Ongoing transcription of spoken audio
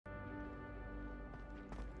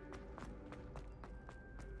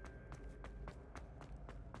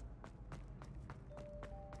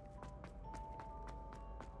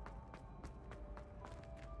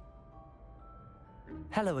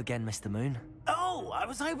Hello again, Mr. Moon. Oh, I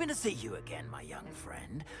was hoping to see you again, my young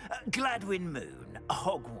friend. Gladwin Moon,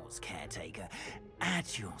 Hogwarts Caretaker,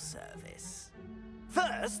 at your service.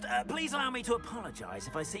 First, please allow me to apologize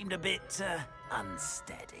if I seemed a bit,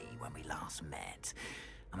 unsteady when we last met.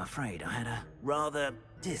 I'm afraid I had a rather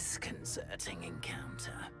disconcerting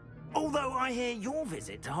encounter. Although I hear your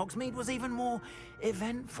visit to Hogsmeade was even more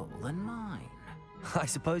eventful than mine. I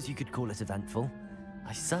suppose you could call it eventful.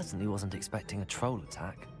 I certainly wasn't expecting a troll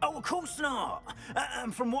attack. Oh, of course not.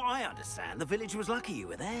 And from what I understand, the village was lucky you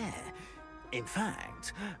were there. In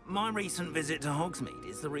fact, my recent visit to Hogsmeade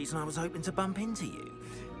is the reason I was hoping to bump into you.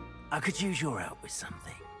 I could use your help with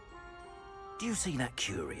something. Do you see that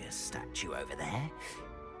curious statue over there?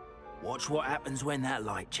 Watch what happens when that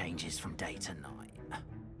light changes from day to night.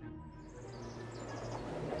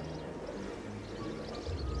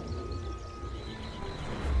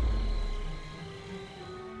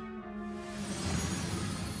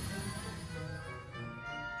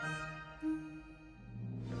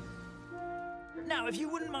 Now, if you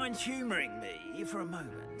wouldn't mind humouring me for a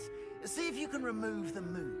moment, see if you can remove the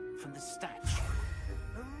moon from the statue.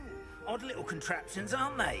 Ooh, odd little contraptions,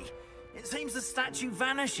 aren't they? It seems the statue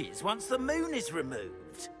vanishes once the moon is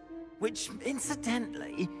removed. Which,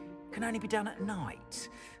 incidentally, can only be done at night.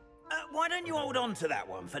 Why don't you hold on to that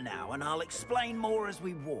one for now, and I'll explain more as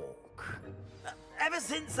we walk. Ever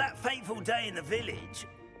since that fateful day in the village,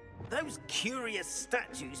 those curious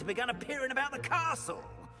statues have begun appearing about the castle.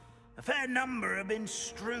 A fair number have been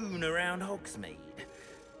strewn around Hogsmeade.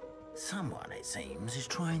 Someone, it seems, is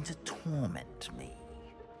trying to torment me.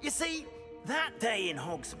 You see, that day in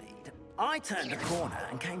Hogsmeade, I turned a corner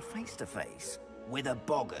and came face to face with a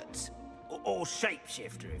boggart, or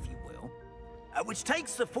shapeshifter, if you will, which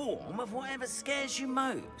takes the form of whatever scares you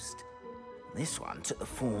most. This one took the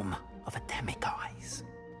form of a demiguise.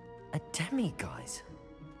 A demiguise?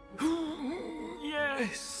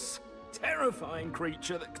 Yes! Terrifying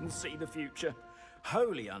creature that can see the future.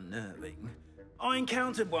 Wholly unnerving. I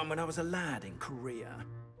encountered one when I was a lad in Korea.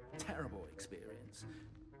 Terrible experience.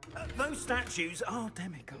 Those statues are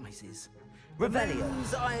demiguises.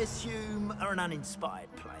 Rebellions, I assume, are an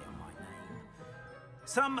uninspired play on my name.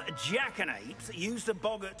 Some jackanapes used a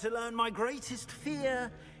boggart to learn my greatest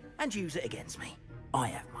fear and use it against me. I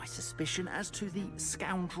have my suspicion as to the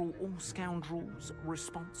scoundrel or scoundrels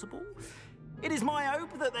responsible. It is my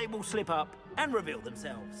hope that they will slip up and reveal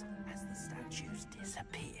themselves as the statues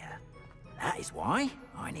disappear. That is why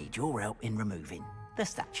I need your help in removing the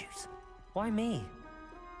statues. Why me?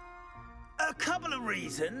 A couple of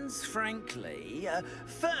reasons, frankly.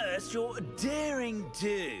 First, your daring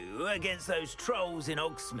do against those trolls in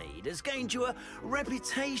Hogsmeade has gained you a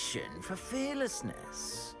reputation for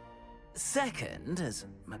fearlessness. Second, as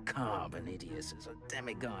macabre and hideous as a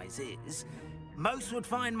demiguise is, most would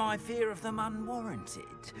find my fear of them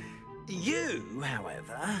unwarranted. You,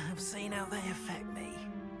 however, have seen how they affect me.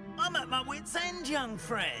 I'm at my wit's end, young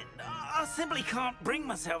friend. I simply can't bring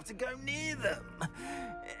myself to go near them.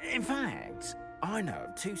 In fact, I know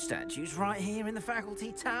of two statues right here in the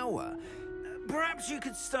faculty tower. Perhaps you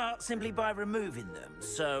could start simply by removing them,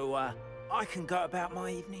 so I can go about my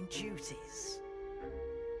evening duties.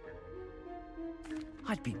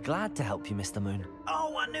 I'd be glad to help you, Mr. Moon.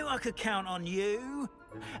 Oh, I knew I could count on you.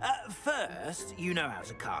 First, you know how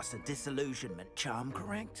to cast a disillusionment charm,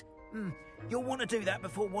 correct? You'll want to do that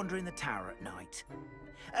before wandering the tower at night.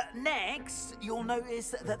 Next, you'll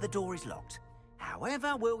notice that the door is locked.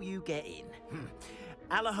 However will you get in?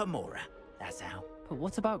 Alahomora, that's how. But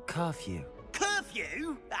what about curfew?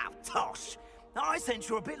 Curfew? Oh, tosh. I sense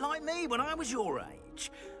you're a bit like me when I was your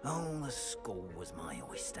age. Oh, the school was my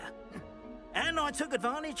oyster. And I took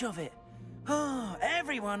advantage of it. Oh,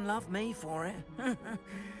 everyone loved me for it.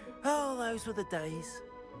 Oh, those were the days.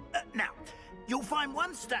 Now, you'll find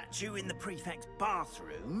one statue in the prefect's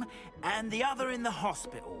bathroom and the other in the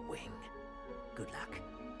hospital wing. Good luck.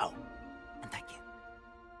 Oh, and thank you.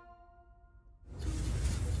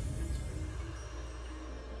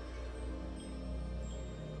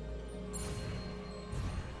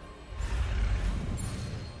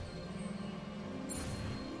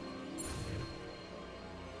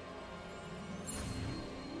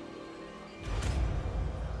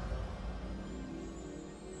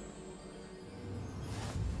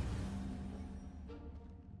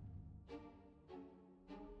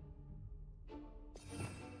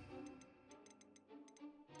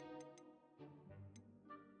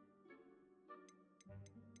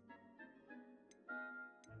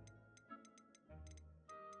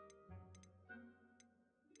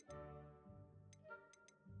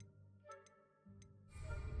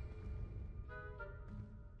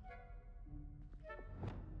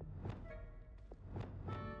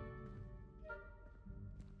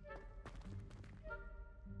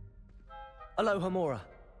 Aloha Mora.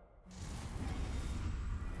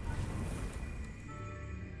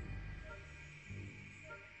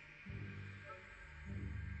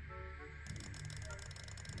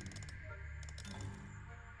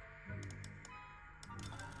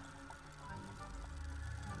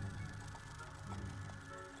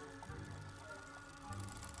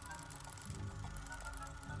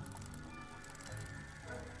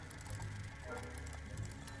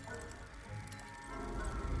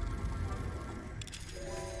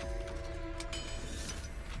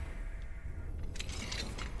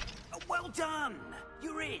 Well done!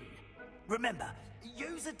 You're in. Remember,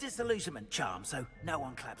 use a disillusionment charm so no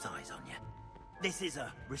one claps eyes on you. This is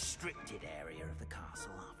a restricted area of the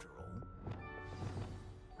castle, after all.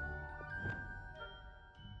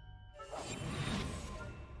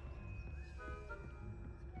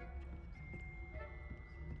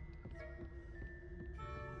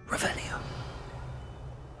 Revelio.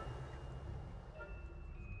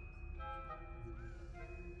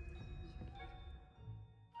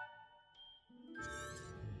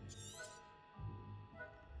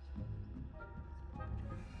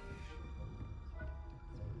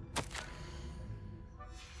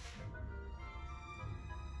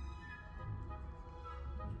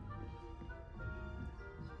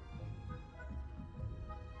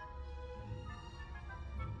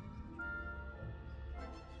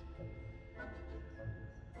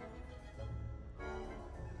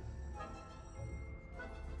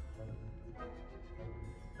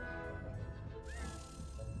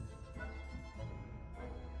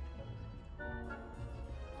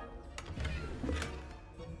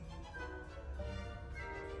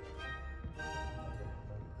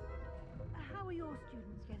 How are your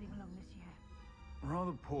students getting along this year?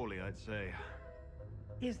 Rather poorly, I'd say.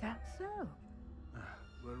 Is that so?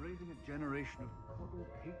 We're raising a generation of coddled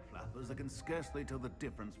cake flappers that can scarcely tell the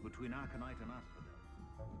difference between aconite and asphodel.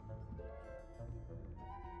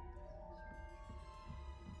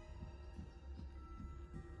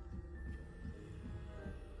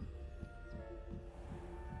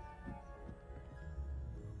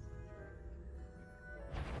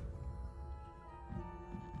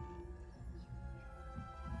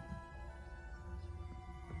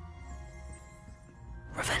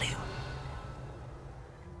 Revelio.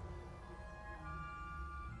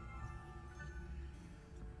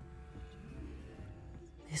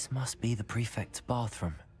 This must be the prefect's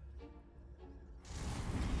bathroom.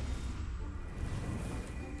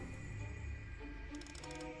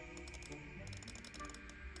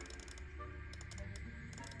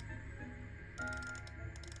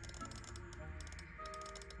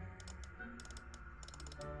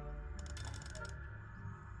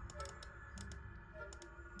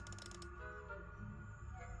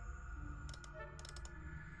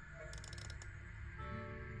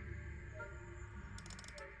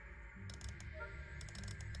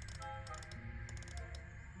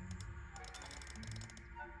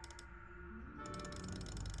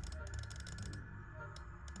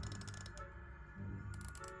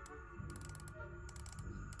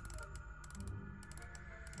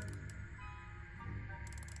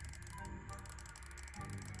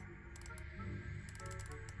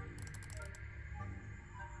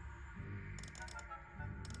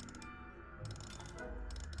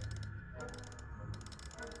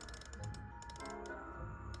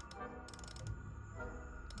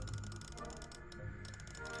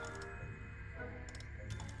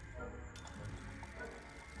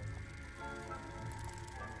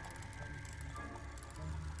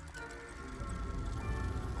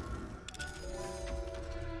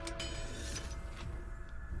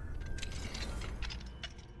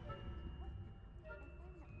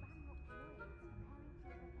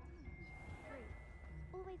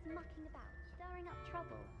 Mucking about, stirring up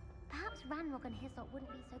trouble. Perhaps Ranrock and Hyssop wouldn't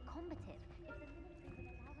be so combative if the military would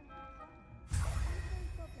allow them to return. If those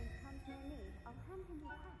goblins comes near me, I'll hand him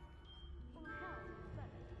his hat. Or hell, but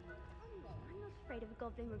anyway, I'm not afraid of a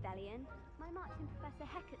goblin rebellion. My marching Professor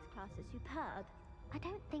Hecat's class is superb. I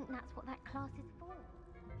don't think that's what that class is for.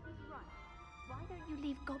 He's right. Why don't you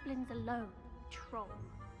leave goblins alone, troll?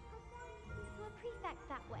 You're a prefect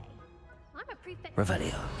that way. I'm a prefect.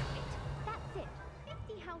 Revelio. That's it.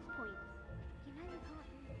 50 house points. You know you can't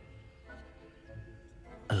lose.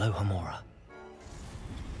 Aloha Mora.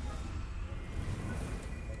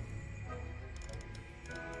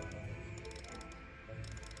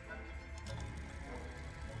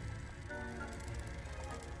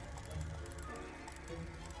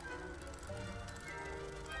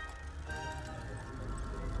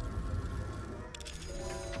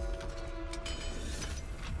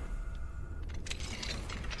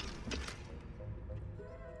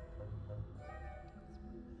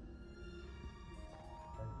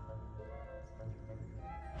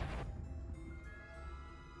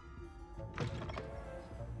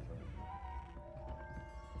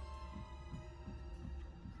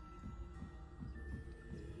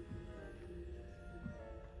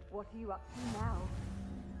 what are you up to now?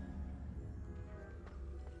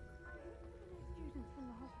 Students from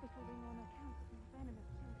the hospital being on account of venomous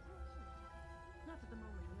infections. Not at the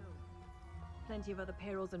moment, no. Plenty of other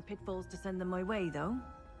perils and pitfalls to send them my way, though.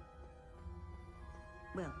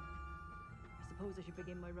 Well, I suppose I should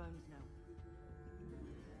begin my rounds now.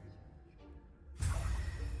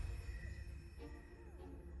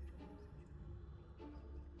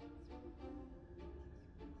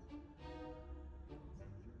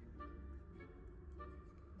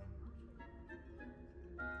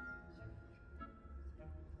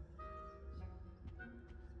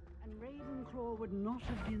 And Ravenclaw would not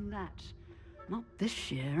have been that. Not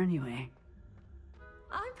this year, anyway.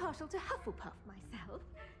 I'm partial to Hufflepuff myself.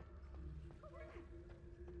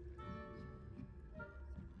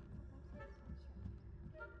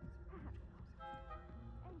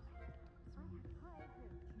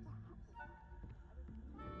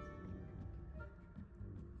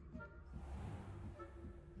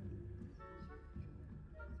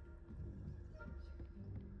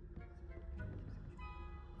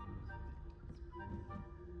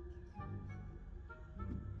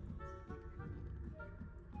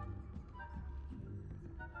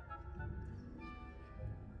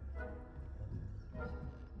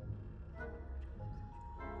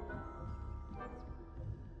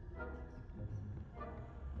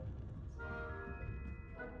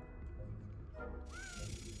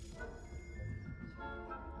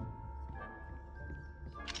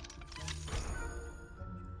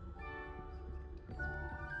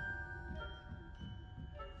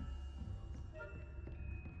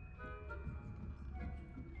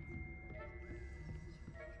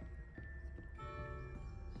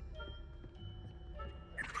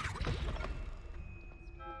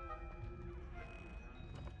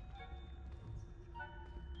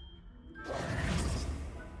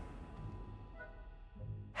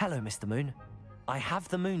 Hello, Mr. Moon. I have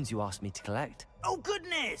the moons you asked me to collect. Oh,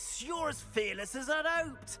 goodness! You're as fearless as I'd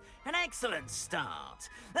hoped. An excellent start.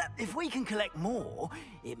 If we can collect more,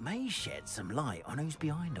 it may shed some light on who's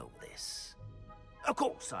behind all this. Of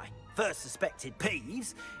course, I first suspected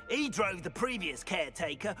Peeves. He drove the previous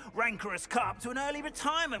caretaker, rancorous Carp, to an early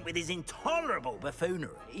retirement with his intolerable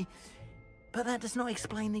buffoonery. But that does not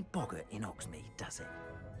explain the boggart in Oxmead, does it?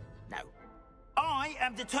 No. I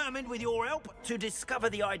am determined, with your help, to discover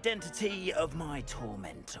the identity of my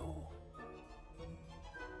tormentor.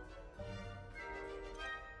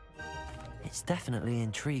 It's definitely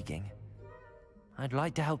intriguing. I'd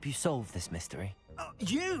like to help you solve this mystery.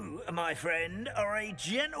 You, my friend, are a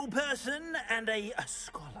gentle person and a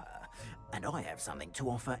scholar, and I have something to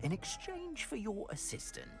offer in exchange for your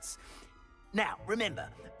assistance. Now, remember,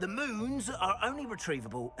 the moons are only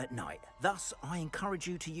retrievable at night. Thus, I encourage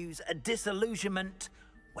you to use a disillusionment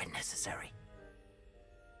when necessary.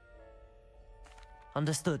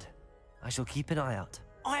 Understood. I shall keep an eye out.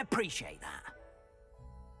 I appreciate that.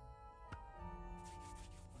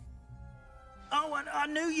 Oh, and I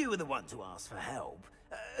knew you were the one to ask for help.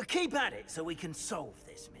 Keep at it so we can solve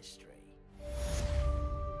this mystery.